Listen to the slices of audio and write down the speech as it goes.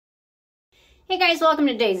Hey guys, welcome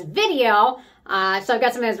to today's video. So I've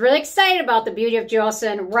got something that's really excited about the Beauty of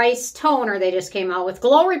Joseon rice toner they just came out with.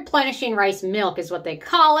 Glow Replenishing Rice Milk is what they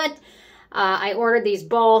call it. I ordered these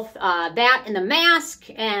both, that and the mask,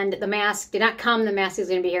 and the mask did not come. The mask is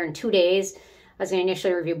going to be here in 2 days. I was going to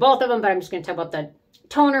initially review both of them, but I'm just going to talk about the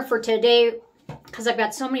toner for today because I've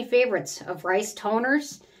got so many favorites of rice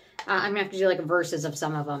toners. I'm going to have to do like a verses of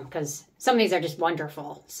some of them because some of these are just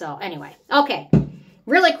wonderful. So anyway, okay.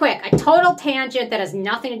 Really quick, a total tangent that has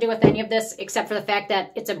nothing to do with any of this except for the fact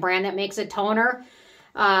that it's a brand that makes a toner.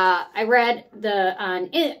 I read on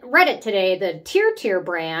Reddit today, the Tirtir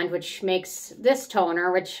brand, which makes this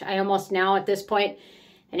toner, which I almost now at this point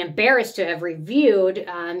am embarrassed to have reviewed,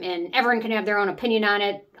 and everyone can have their own opinion on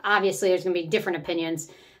it. Obviously, there's going to be different opinions,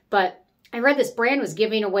 but I read this brand was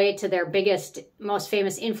giving away to their biggest, most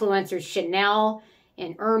famous influencers, Chanel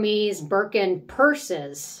and Hermes Birkin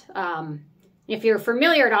purses. If you're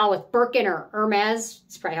familiar at all with Birkin or Hermes,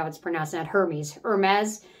 it's probably how it's pronounced, not Hermes,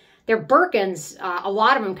 Hermes, their Birkins, a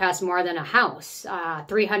lot of them cost more than a house,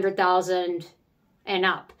 $300,000 and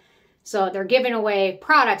up. So they're giving away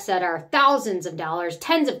products that are thousands of dollars,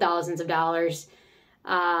 tens of thousands of dollars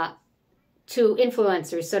to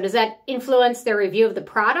influencers. So does that influence their review of the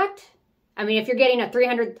product? I mean, if you're getting a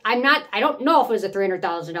I don't know if it was a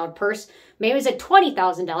 $300,000 purse. Maybe it was a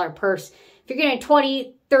 $20,000 purse. If you're getting a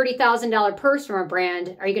 $20,000, $30,000 purse from a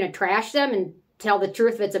brand, are you going to trash them and tell the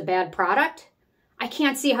truth if it's a bad product? I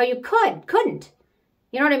can't see how you couldn't.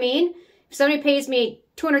 You know what I mean? If somebody pays me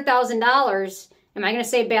 $200,000, am I going to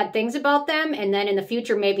say bad things about them and then in the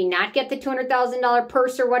future maybe not get the $200,000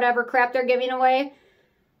 purse or whatever crap they're giving away?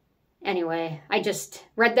 Anyway, I just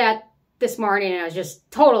read that this morning and I was just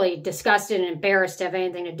totally disgusted and embarrassed to have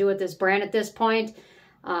anything to do with this brand at this point.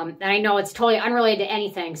 And I know it's totally unrelated to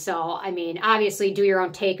anything. So, I mean, obviously do your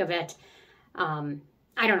own take of it.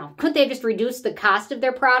 I don't know. Couldn't they just reduce the cost of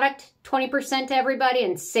their product 20% to everybody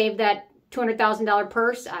and save that $200,000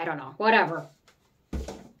 purse? I don't know. Whatever.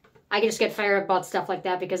 I just get fired up about stuff like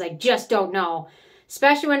that because I just don't know.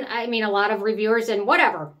 Especially when, I mean, a lot of reviewers and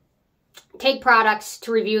whatever take products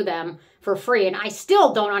to review them for free. And I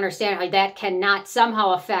still don't understand how that cannot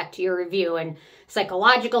somehow affect your review. And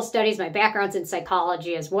psychological studies, my background's in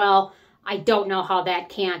psychology as well. I don't know how that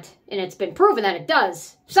can't, and it's been proven that it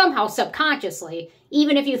does, somehow subconsciously.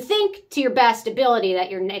 Even if you think to your best ability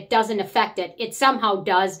that it doesn't affect it, it somehow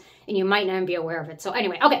does, and you might not even be aware of it. So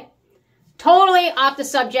anyway, okay. Totally off the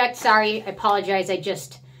subject. Sorry, I apologize. I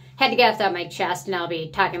just had to get that off my chest, and I'll be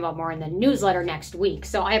talking about more in the newsletter next week.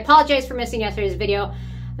 So I apologize for missing yesterday's video.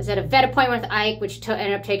 I was at a vet appointment with Ike, which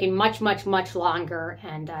ended up taking much, much, much longer,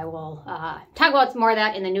 and I will talk about more of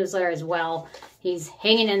that in the newsletter as well. He's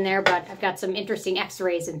hanging in there, but I've got some interesting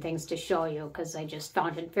x-rays and things to show you because I just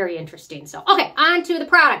found it very interesting. So, okay, on to the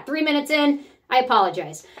product. 3 minutes in, I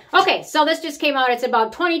apologize. Okay, so this just came out. It's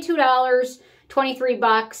about $22, 23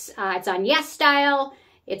 bucks. It's on Yes Style.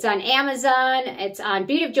 It's on Amazon. It's on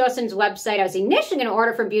Beauty of Joseon's website. I was initially going to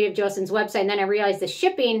order from Beauty of Joseon's website, and then I realized the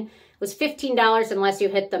shipping was $15 unless you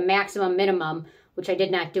hit the maximum minimum, which I did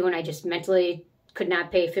not do, and I just mentally could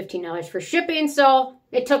not pay $15 for shipping, so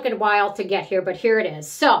it took a while to get here, but here it is.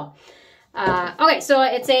 So, okay, so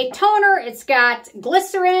it's a toner. It's got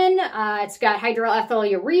glycerin. It's got hydroethyl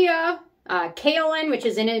urea, kaolin, which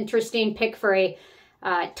is an interesting pick for a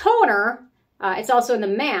toner. It's also in the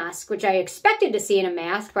mask, which I expected to see in a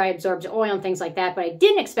mask, probably absorbs oil and things like that, but I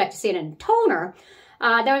didn't expect to see it in a toner.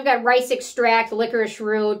 Then we've got rice extract, licorice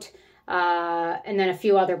root, and then a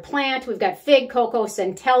few other plants. We've got fig, cocoa,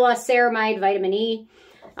 centella, ceramide, vitamin E.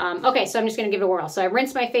 Okay, so I'm just going to give it a whirl. So I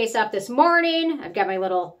rinsed my face up this morning. I've got my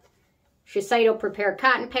little Shiseido prepared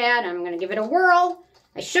cotton pad. I'm going to give it a whirl.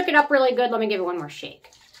 I shook it up really good. Let me give it one more shake.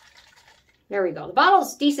 There we go. The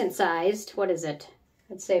bottle's decent sized. What is it?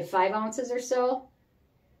 I'd say 5 ounces or so.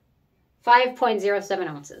 5.07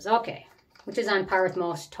 ounces. Okay, which is on par with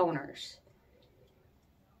most toners.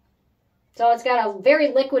 So it's got a very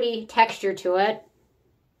liquidy texture to it.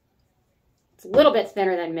 It's a little bit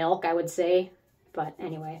thinner than milk, I would say. But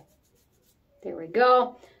anyway, there we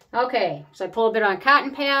go. Okay, so I pull a bit on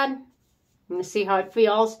cotton pad. I'm going to see how it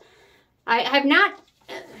feels. I have not,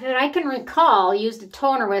 that I can recall, used a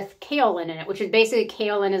toner with kaolin in it, which is basically,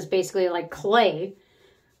 kaolin is basically like clay,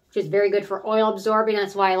 which is very good for oil absorbing.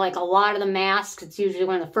 That's why I like a lot of the masks. It's usually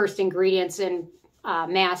one of the first ingredients in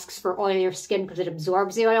masks for oilier skin because it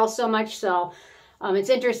absorbs the oil so much. So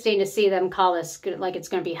it's interesting to see them call this like it's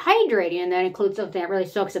going to be hydrating, and that includes something that really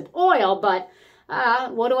soaks up oil. But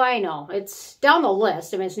what do I know? It's down the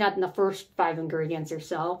list. I mean, it's not in the first 5 ingredients or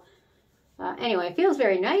so. Anyway, it feels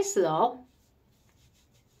very nice though.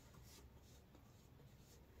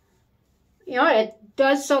 you know, it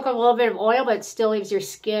does soak up a little bit of oil, but it still leaves your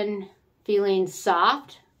skin feeling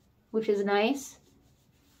soft, which is nice.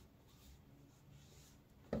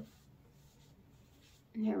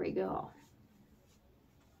 There we go.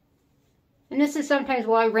 And this is sometimes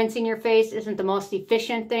why rinsing your face isn't the most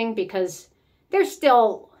efficient thing, because there's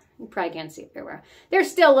still, you probably can't see it very well,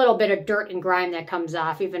 there's still a little bit of dirt and grime that comes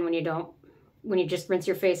off even when you just rinse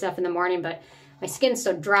your face off in the morning. But my skin's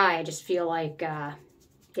so dry, I just feel like,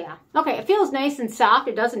 yeah. Okay, it feels nice and soft.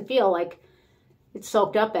 It doesn't feel like it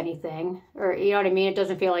soaked up anything, or you know what I mean? It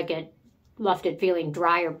doesn't feel like it left it feeling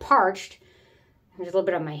dry or parched. There's a little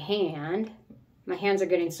bit on my hand. My hands are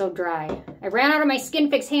getting so dry. I ran out of my Skin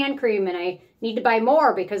Fix hand cream, and I need to buy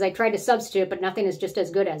more because I tried to substitute, but nothing is just as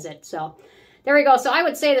good as it. So there we go. So I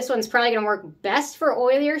would say this one's probably going to work best for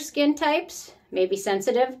oilier skin types, maybe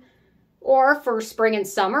sensitive, or for spring and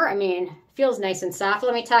summer. I mean, feels nice and soft.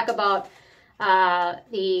 Let me talk about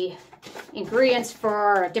the ingredients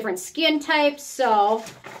for different skin types. So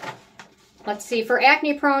let's see, for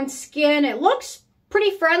acne prone skin, it looks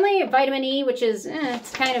pretty friendly. Vitamin E, which is,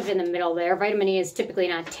 it's kind of in the middle there. Vitamin E is typically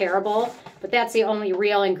not terrible, but that's the only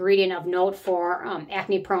real ingredient of note for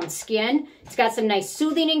acne prone skin. It's got some nice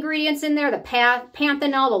soothing ingredients in there. The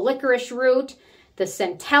panthenol, the licorice root, the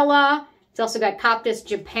centella. It's also got Coptis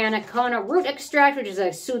japonicana root extract, which is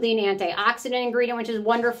a soothing antioxidant ingredient, which is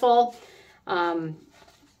wonderful.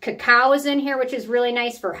 Cacao is in here, which is really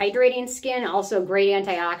nice for hydrating skin. Also great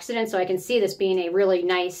antioxidant. So I can see this being a really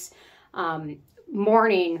nice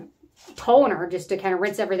morning toner, just to kind of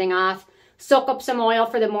rinse everything off, soak up some oil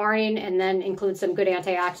for the morning, and then include some good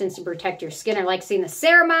antioxidants to protect your skin. I like seeing the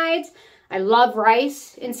ceramides. I love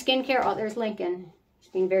rice in skincare. Oh, there's Lincoln. He's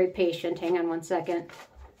being very patient. Hang on one second.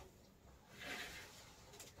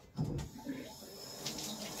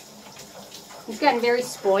 He's gotten very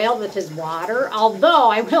spoiled with his water, although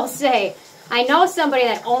I will say, I know somebody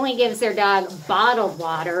that only gives their dog bottled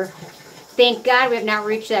water. Thank God we have not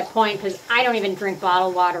reached that point, because I don't even drink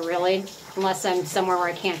bottled water, really, unless I'm somewhere where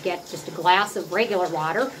I can't get just a glass of regular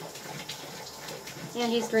water. And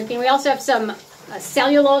he's drinking. We also have some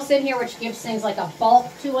cellulose in here, which gives things like a bulk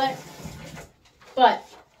to it. But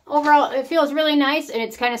overall, it feels really nice, and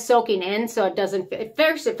it's kind of soaking in, so it doesn't, at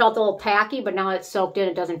first it felt a little tacky, but now it's soaked in,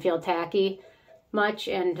 it doesn't feel tacky much.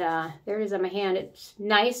 And there it is on my hand. It's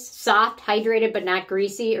nice, soft, hydrated, but not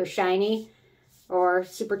greasy or shiny or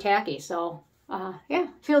super tacky. So yeah,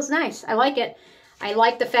 feels nice. I like it. I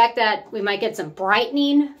like the fact that we might get some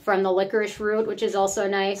brightening from the licorice root, which is also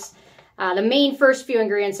nice. The main first few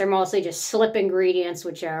ingredients are mostly just slip ingredients,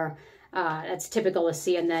 which are, that's typical to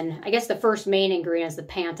see. And then I guess the first main ingredient is the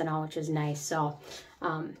panthenol, which is nice. So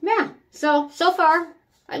yeah, so far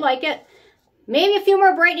I like it. Maybe a few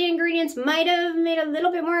more brightening ingredients might have made it a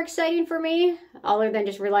little bit more exciting for me, other than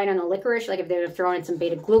just relying on the licorice, like if they would have thrown in some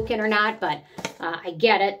beta-glucan or not, but I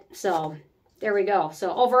get it. So there we go.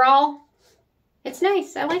 So overall, it's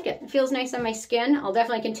nice. I like it. It feels nice on my skin. I'll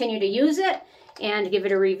definitely continue to use it and give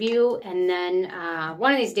it a review. And then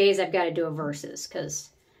one of these days I've got to do a versus,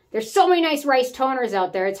 because there's so many nice rice toners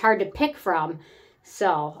out there. It's hard to pick from.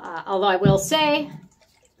 So although I will say,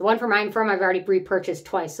 the one from I'm From, I've already repurchased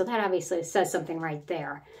twice, so that obviously says something right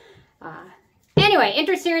there. Anyway,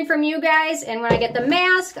 interested in hearing from you guys, and when I get the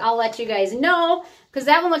mask, I'll let you guys know, because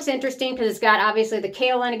that one looks interesting, because it's got obviously the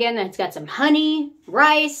kaolin again, and it's got some honey,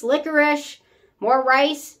 rice, licorice, more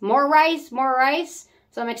rice, more rice, more rice,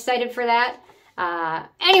 so I'm excited for that.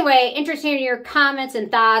 Anyway, interested in your comments and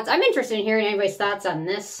thoughts. I'm interested in hearing anybody's thoughts on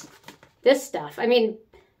this stuff. I mean,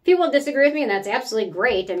 people disagree with me, and that's absolutely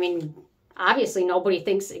great. I mean, obviously, nobody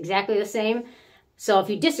thinks exactly the same. So if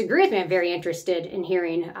you disagree with me, I'm very interested in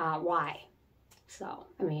hearing why. So,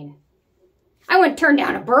 I mean, I wouldn't turn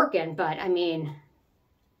down a Birkin, but I mean,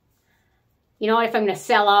 you know what? If I'm going to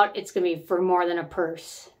sell out, it's going to be for more than a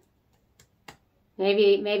purse.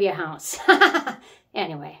 Maybe a house.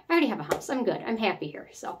 Anyway, I already have a house. I'm good. I'm happy here.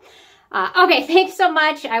 So, okay, thanks so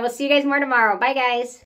much. I will see you guys more tomorrow. Bye, guys.